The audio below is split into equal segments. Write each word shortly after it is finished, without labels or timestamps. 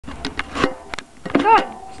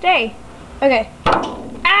Stay. Okay.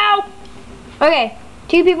 Ow! Okay.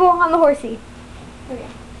 2 people on the horsey. Okay.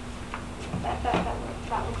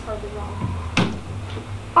 That looks horribly wrong.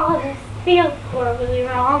 Oh, this feels horribly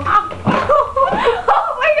wrong. Oh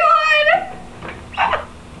my god!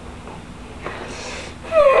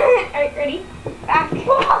 Alright, ready? Back.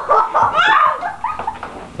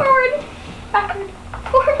 Forward. Backward.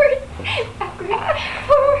 Forward. Backward.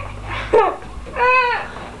 Forward.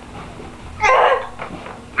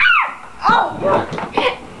 Oh!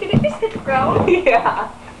 Did it just hit the ground? Yeah.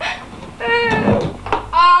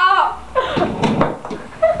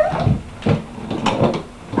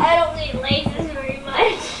 I don't need laces very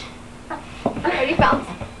much. Ready, bounce.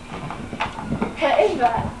 What is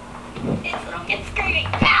that? It's little kids screaming.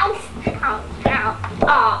 Bounce!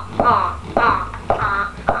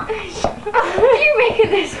 You're making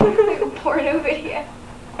this look like a porno video.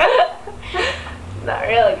 Not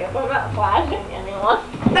really good. I'm not flashing anyone.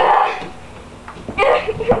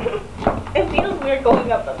 It feels weird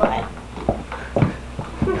going up the butt.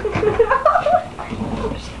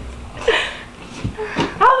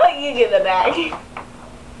 How about you get the bag?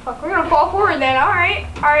 Fuck, we're gonna fall forward then. Alright,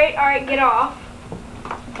 get off.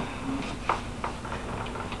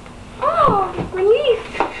 Oh, relief.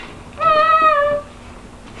 Ah.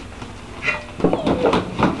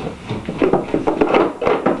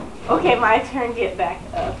 Okay, my turn. Get back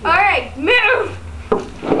up. Alright, move!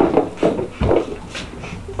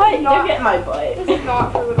 What? Look at my butt. This is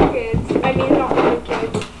not for little kids. I mean, not for little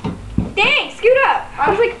kids. Dang, scoot up! I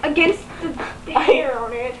was like against the hair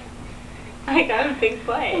on it. I got a big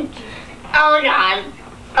butt. Oh god.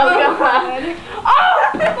 Oh god.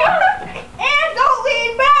 Oh! And don't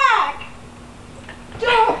lean back!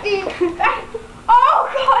 Don't lean back! Oh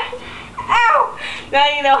god! Ow! Now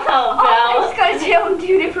you know how it I felt. just got a tail in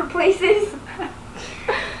 2 different places.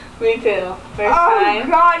 Me too. First Oh time.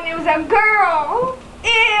 god, and it was a girl! Ew,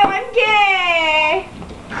 I'm gay!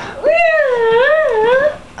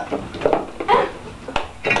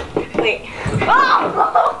 Wait.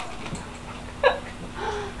 Oh!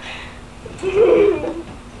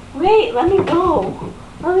 Wait, let me go.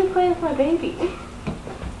 Let me play with my baby.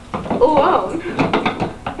 Alone.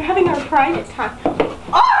 We're having our private time.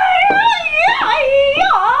 Oh!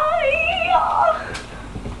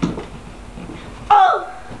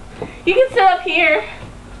 You can sit up here.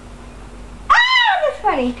 Ah, that's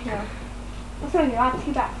funny. No. That's funny, not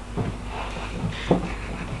too bad.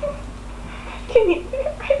 Can you sit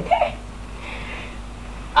right there?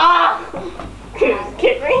 Ah! Can you just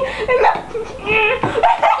kick me?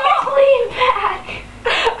 Don't lean back!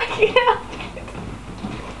 I can't.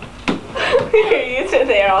 Here, you sit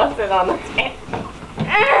there, I'll sit on the stand.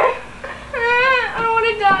 I don't want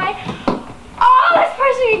to die. Oh, that's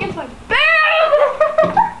pressing against my boob!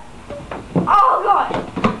 Oh god!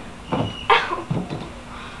 Ow.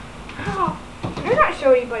 Ow. You're not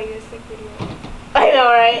showing anybody this like video. I know,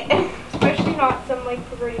 right? Especially not some like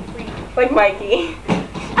perverted freak. Like Mikey.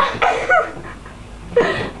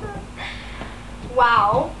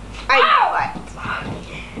 Wow. Ow!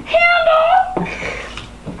 Handle!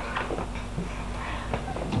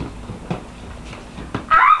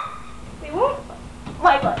 Ah! They won't.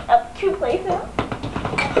 My butt up 2 places.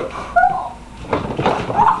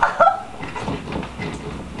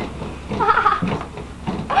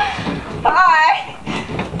 Hi!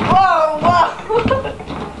 Whoa, whoa!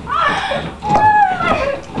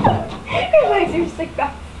 Your legs are just like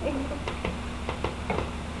bouncing.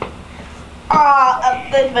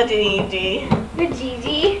 The vajiji. The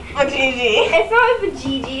Gigi. Vajiji. It's not a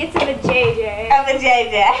Gigi, it's a JJ. A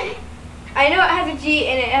vajayjay. I know it has a G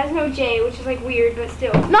and it has no J, which is like weird, but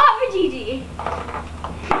still. It's not Vajiji.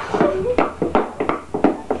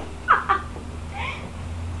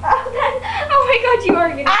 Oh my god, you are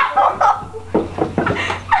gonna.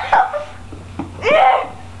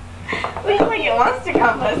 Looks like it wants to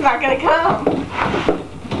come, but it's not gonna come.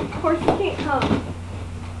 Of course it can't come.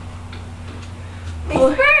 They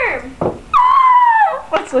sperm!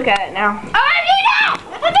 Let's look at it now. Oh, I need that!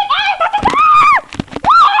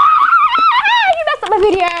 You messed up my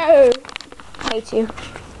video! I hate you.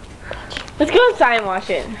 Let's go inside and wash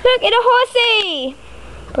it. Look, it's a horsey!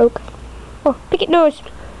 Broke. Oh, pick it nose.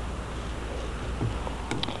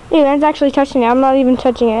 Ew, that's actually touching it. I'm not even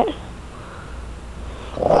touching it.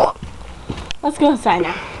 Let's go inside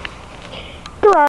now.